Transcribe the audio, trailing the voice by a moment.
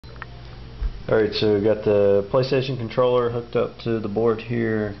Alright, so we got the PlayStation controller hooked up to the board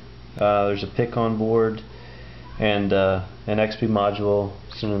here. There's a PIC on board and an xbee module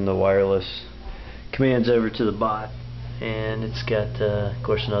sending the wireless commands over to the bot, and it's got of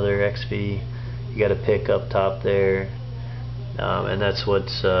course another xbee. You got a PIC up top there, and that's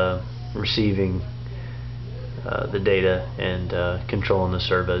what's receiving the data and controlling the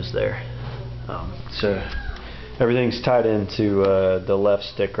servos there. So everything's tied into the left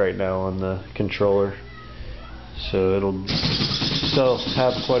stick right now on the controller, so it'll still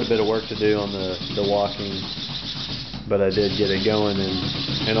have quite a bit of work to do on the walking, but I did get it going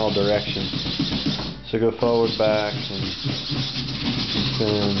in all directions. So go forward, back, and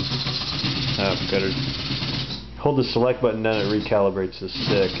spin. Gotta hold the select button down, it recalibrates the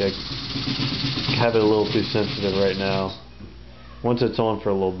stick. I have it a little too sensitive right now. Once it's on for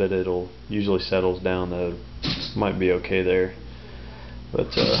a little bit, it'll usually settles down, though. Might be okay there.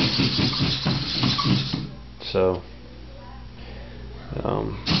 But so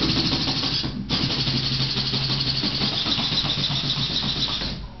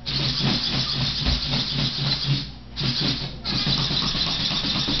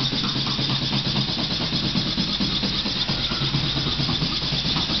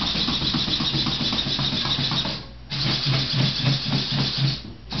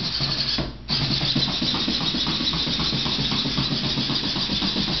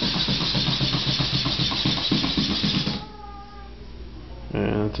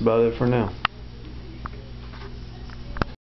and that's about it for now.